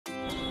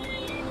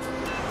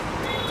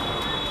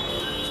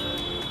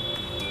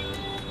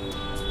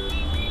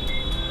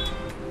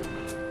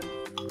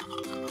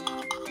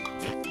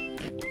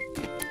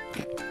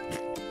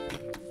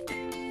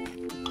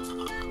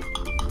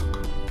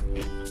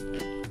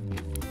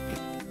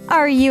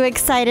Are you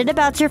excited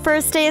about your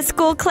first day of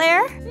school,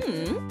 Claire?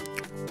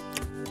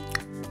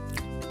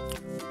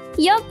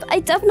 Yup, I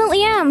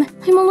definitely am.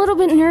 I'm a little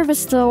bit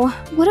nervous though.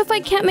 What if I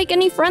can't make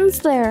any friends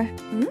there?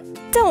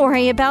 Don't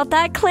worry about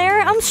that,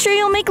 Claire. I'm sure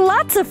you'll make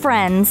lots of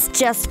friends.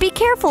 Just be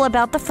careful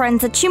about the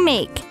friends that you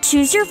make.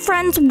 Choose your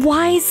friends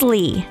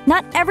wisely.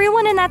 Not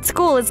everyone in that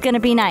school is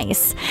gonna be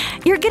nice.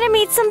 You're gonna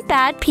meet some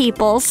bad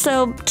people,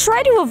 so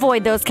try to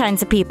avoid those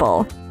kinds of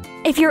people.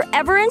 If you're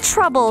ever in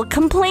trouble,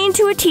 complain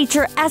to a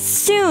teacher as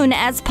soon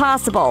as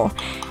possible.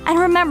 And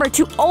remember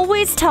to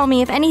always tell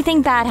me if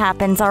anything bad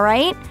happens,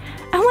 alright?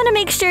 I want to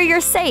make sure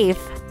you're safe.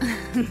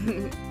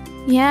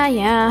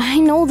 Yeah, I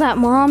know that,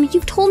 Mom.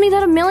 You've told me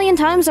that a million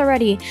times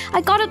already.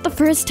 I got it the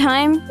first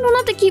time. I don't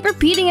have to keep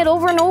repeating it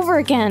over and over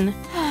again.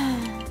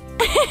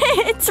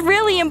 It's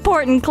really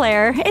important,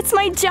 Claire. It's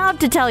my job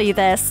to tell you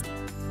this.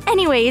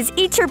 Anyways,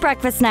 eat your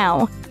breakfast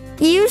now.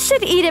 You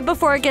should eat it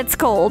before it gets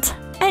cold.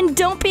 And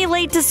don't be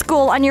late to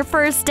school on your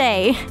first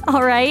day,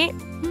 alright?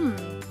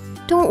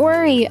 Don't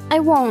worry, I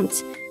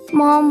won't.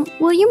 Mom,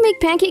 will you make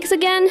pancakes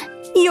again?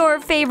 Your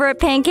favorite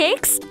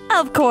pancakes?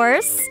 Of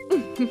course.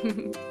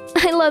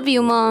 I love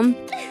you, Mom.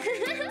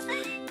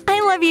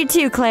 I love you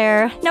too,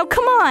 Claire. Now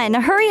come on,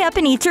 hurry up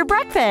and eat your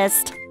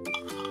breakfast.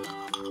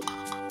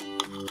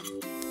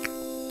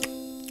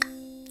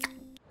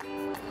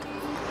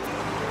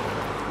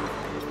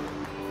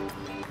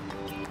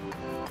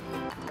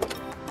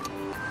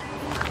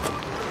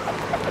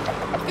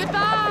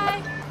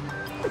 Goodbye.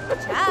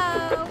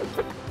 Ciao.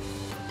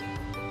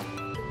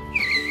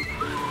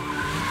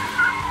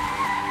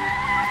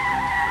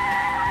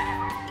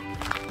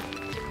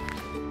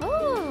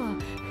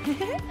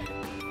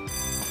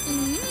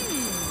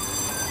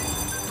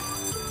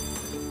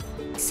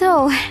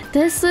 So,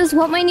 this is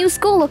what my new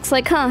school looks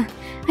like, huh?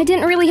 I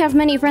didn't really have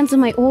many friends in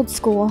my old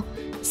school.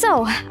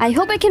 So, I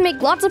hope I can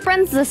make lots of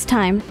friends this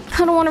time.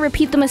 I don't want to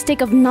repeat the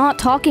mistake of not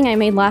talking I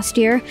made last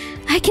year.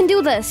 I can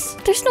do this.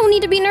 There's no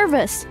need to be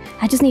nervous.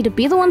 I just need to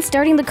be the one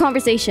starting the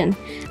conversation.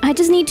 I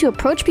just need to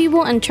approach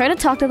people and try to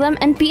talk to them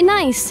and be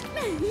nice.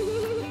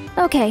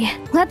 Okay,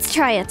 let's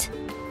try it.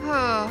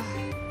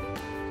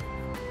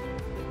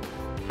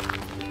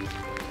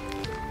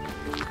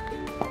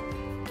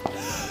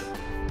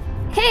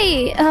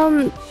 Hey,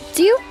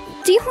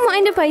 do you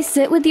mind if I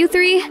sit with you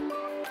three?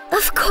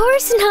 Of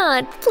course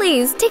not.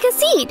 Please, take a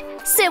seat.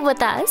 Sit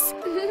with us.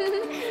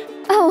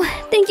 Oh,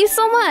 thank you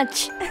so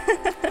much.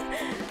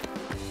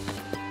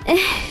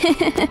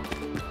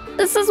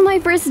 This is my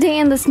first day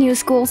in this new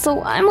school,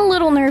 so I'm a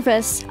little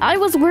nervous. I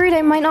was worried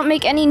I might not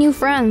make any new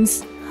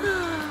friends.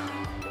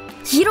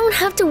 You don't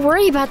have to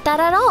worry about that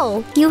at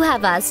all. You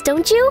have us,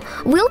 don't you?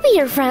 We'll be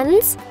your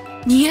friends.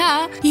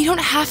 Yeah, you don't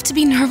have to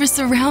be nervous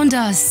around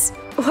us.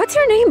 What's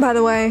your name, by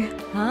the way?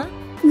 Huh?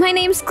 My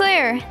name's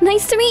Claire.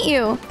 Nice to meet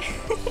you.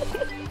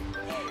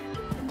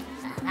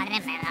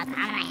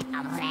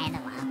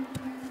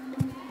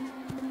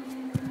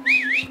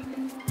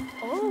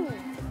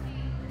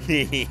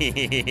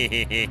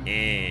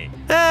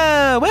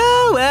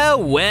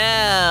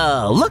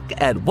 Well. Look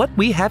at what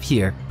we have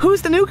here.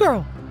 Who's the new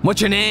girl?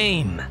 What's your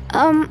name?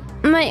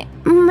 My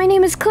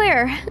name is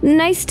Claire.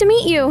 Nice to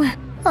meet you.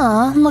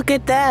 Aw, look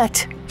at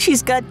that.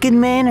 She's got good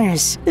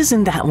manners.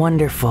 Isn't that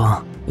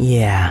wonderful?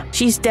 Yeah,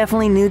 she's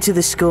definitely new to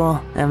the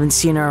school. I haven't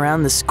seen her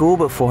around the school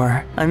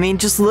before. I mean,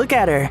 just look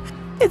at her.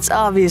 It's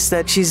obvious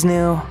that she's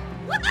new.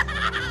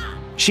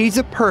 She's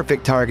a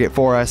perfect target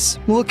for us.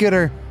 Look at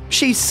her.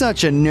 She's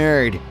such a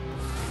nerd.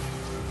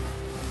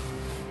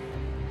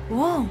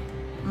 Whoa.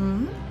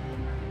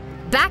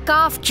 Back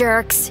off,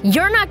 jerks.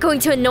 You're not going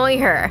to annoy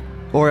her.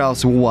 Or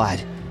else what?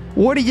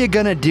 What are you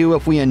gonna do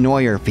if we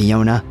annoy her,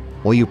 Fiona?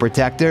 Will you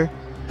protect her?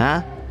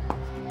 Huh?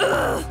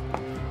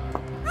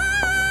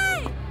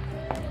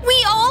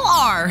 We all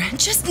are,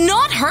 just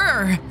not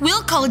her.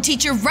 We'll call a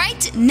teacher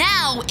right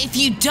now if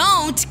you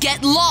don't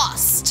get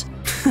lost.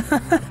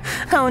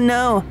 Oh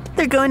no,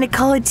 they're going to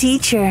call a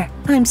teacher.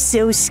 I'm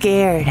so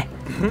scared.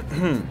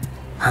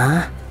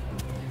 Huh?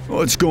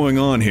 What's going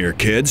on here,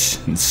 kids?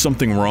 Is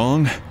something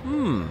wrong?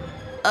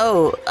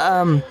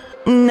 Oh,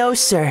 no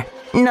sir.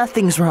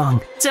 Nothing's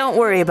wrong. Don't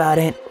worry about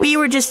it. We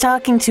were just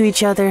talking to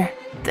each other.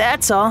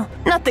 That's all.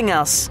 Nothing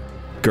else.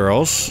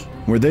 Girls,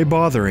 were they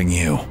bothering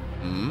you?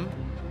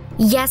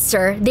 Yes,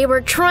 sir. They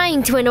were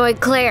trying to annoy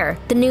Claire,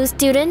 the new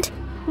student.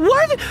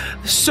 What?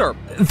 Sir,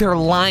 they're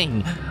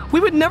lying. We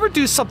would never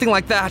do something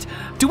like that.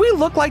 Do we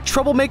look like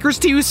troublemakers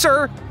to you,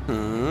 sir?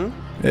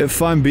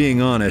 If I'm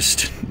being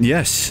honest,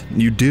 yes,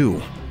 you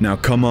do. Now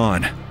come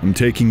on. I'm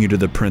taking you to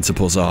the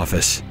principal's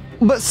office.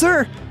 But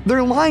sir,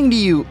 they're lying to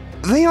you.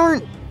 They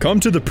aren't. Come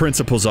to the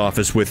principal's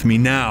office with me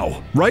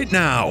now. Right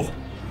now.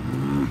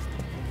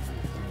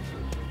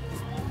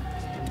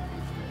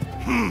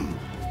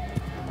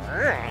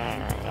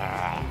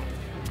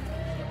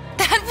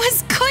 That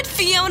was good,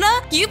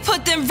 Fiona. You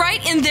put them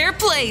right in their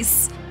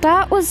place.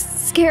 That was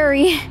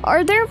scary.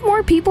 Are there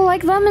more people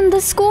like them in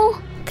this school?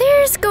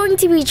 There's going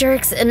to be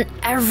jerks in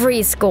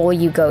every school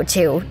you go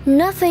to.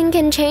 Nothing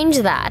can change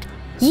that.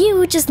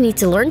 You just need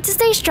to learn to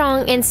stay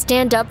strong and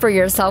stand up for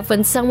yourself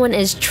when someone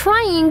is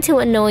trying to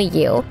annoy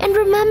you. And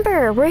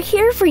remember, we're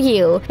here for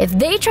you. If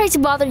they try to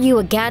bother you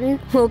again,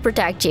 we'll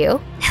protect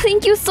you.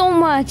 Thank you so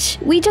much.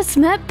 We just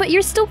met, but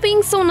you're still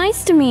being so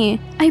nice to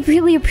me. I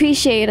really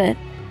appreciate it.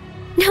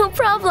 No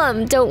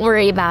problem. Don't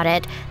worry about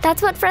it.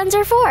 That's what friends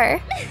are for.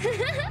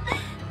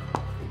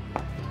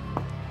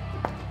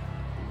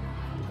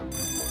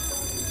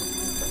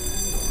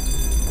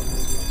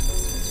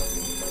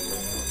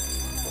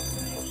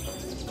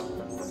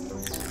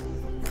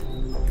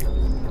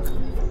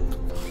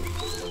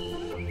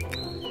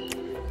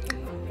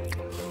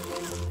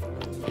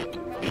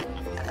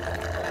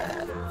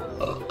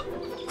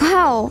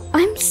 Wow,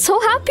 I'm so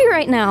happy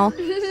right now.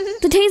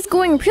 The day's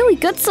going really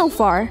good so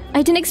far.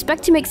 I didn't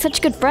expect to make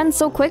such good friends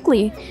so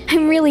quickly.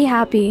 I'm really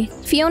happy.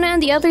 Fiona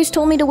and the others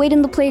told me to wait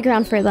in the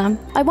playground for them.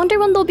 I wonder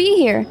when they'll be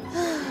here.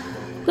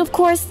 Of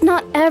course,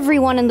 not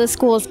everyone in this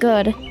school is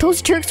good.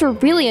 Those jerks were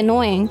really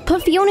annoying,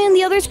 but Fiona and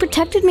the others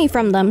protected me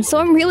from them, so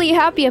I'm really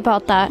happy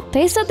about that.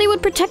 They said they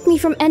would protect me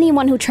from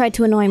anyone who tried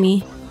to annoy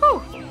me.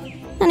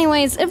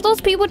 Anyways, if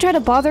those people try to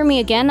bother me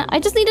again,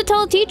 I just need to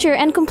tell a teacher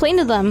and complain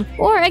to them.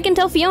 Or I can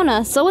tell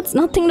Fiona, so it's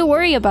nothing to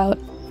worry about.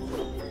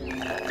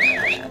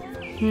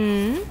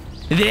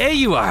 There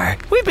you are.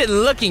 We've been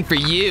looking for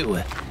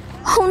you.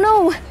 Oh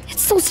no,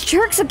 it's those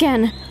jerks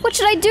again. What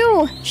should I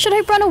do? Should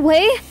I run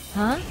away?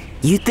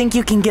 You think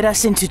you can get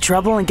us into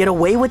trouble and get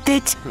away with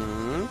it?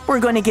 We're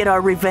gonna get our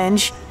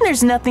revenge.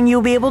 There's nothing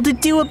you'll be able to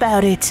do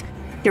about it.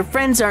 Your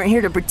friends aren't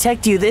here to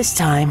protect you this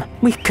time.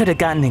 We could have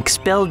gotten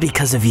expelled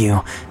because of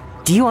you.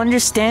 Do you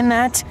understand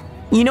that?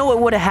 You know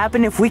what would have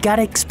happened if we got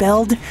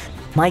expelled?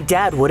 My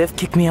dad would have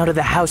kicked me out of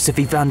the house if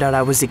he found out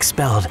I was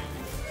expelled.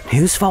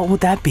 Whose fault would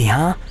that be,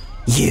 huh?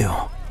 You.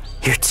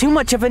 You're too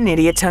much of an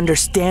idiot to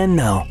understand,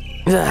 though.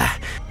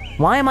 Ugh.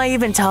 Why am I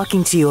even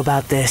talking to you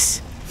about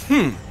this?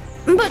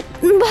 But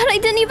I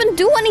didn't even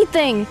do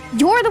anything.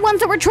 You're the ones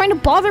that were trying to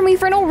bother me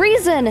for no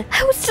reason.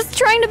 I was just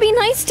trying to be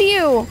nice to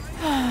you.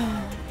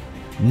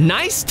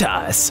 Nice to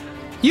us?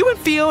 You and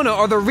Fiona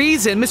are the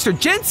reason Mr.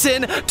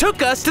 Jensen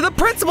took us to the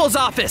principal's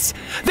office.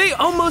 They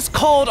almost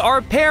called our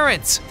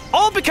parents.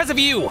 All because of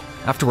you.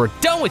 After we're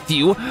done with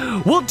you,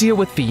 we'll deal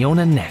with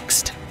Fiona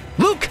next.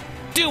 Luke,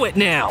 do it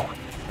now.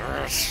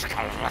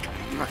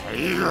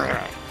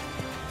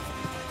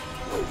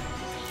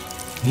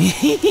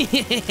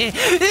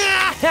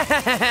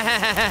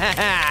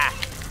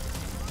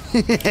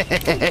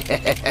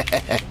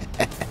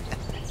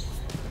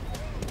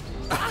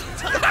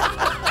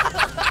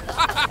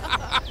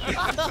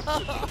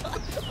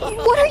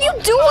 What are you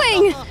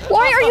doing?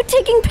 Why are you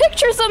taking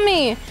pictures of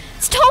me?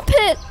 Stop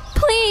it!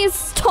 Please,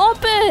 stop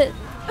it!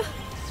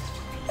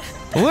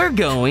 We're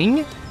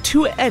going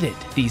to edit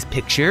these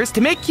pictures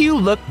to make you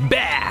look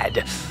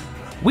bad.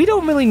 We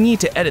don't really need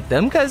to edit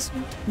them because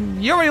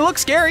you already look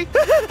scary.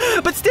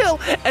 But still,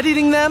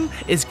 editing them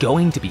is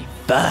going to be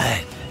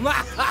fun.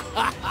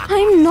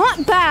 I'm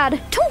not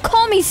bad. Don't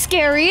call me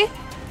scary.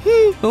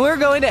 We're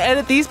going to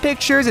edit these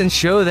pictures and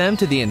show them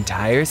to the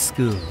entire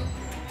school.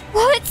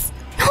 What?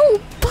 No,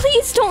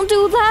 please don't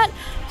do that.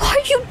 Why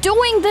are you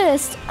doing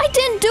this? I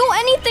didn't do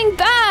anything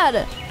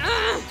bad.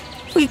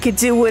 We could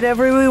do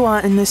whatever we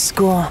want in this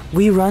school.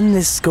 We run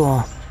this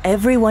school.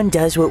 Everyone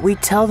does what we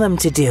tell them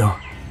to do,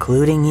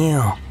 including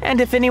you. And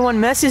if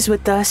anyone messes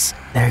with us,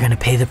 they're gonna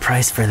pay the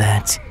price for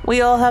that. We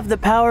all have the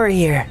power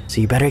here,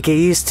 so you better get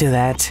used to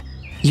that.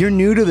 You're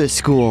new to this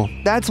school.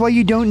 That's why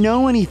you don't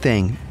know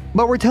anything.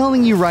 But we're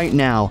telling you right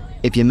now,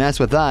 if you mess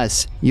with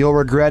us, you'll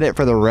regret it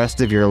for the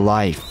rest of your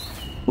life.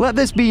 Let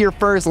this be your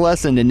first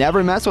lesson to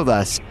never mess with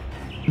us.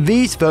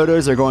 These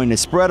photos are going to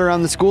spread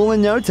around the school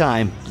in no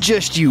time.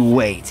 Just you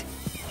wait.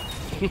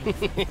 No,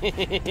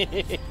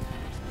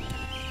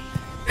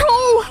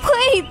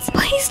 wait!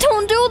 Please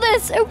don't do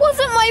this! It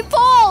wasn't my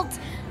fault!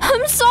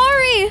 I'm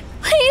sorry!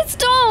 Please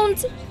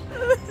don't!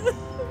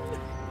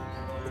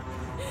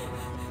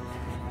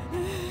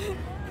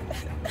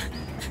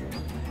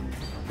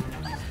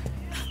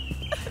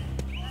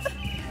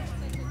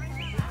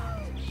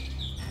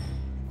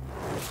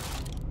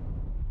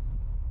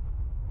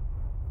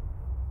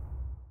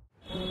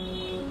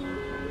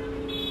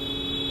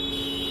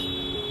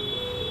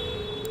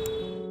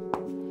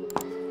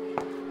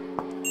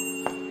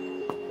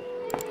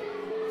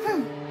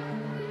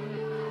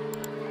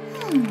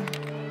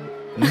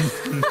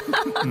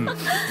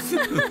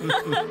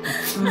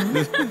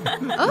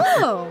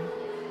 Oh!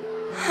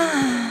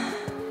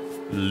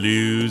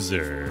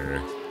 Loser.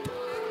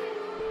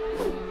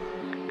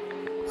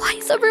 Why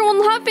is everyone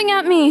laughing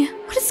at me?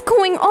 What is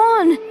going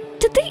on?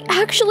 Did they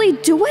actually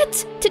do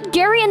it? Did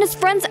Gary and his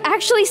friends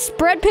actually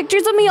spread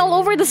pictures of me all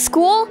over the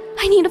school?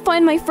 I need to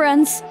find my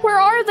friends. Where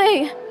are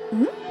they?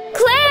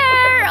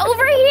 Claire,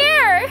 over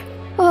here!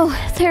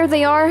 Oh, there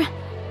they are.